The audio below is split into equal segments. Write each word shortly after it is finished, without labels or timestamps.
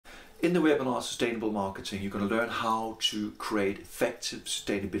In the webinar Sustainable Marketing, you're going to learn how to create effective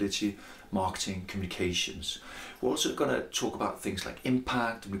sustainability marketing communications. We're also going to talk about things like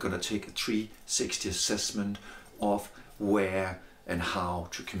impact, and we're going to take a 360 assessment of where and how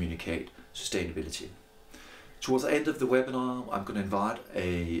to communicate sustainability. Towards the end of the webinar, I'm going to invite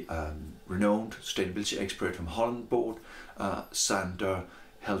a renowned sustainability expert from Holland board, Sander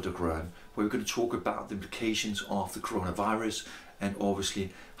Heldegren, where we're going to talk about the implications of the coronavirus and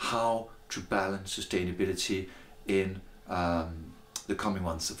obviously how to balance sustainability in the coming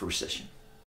months of a recession.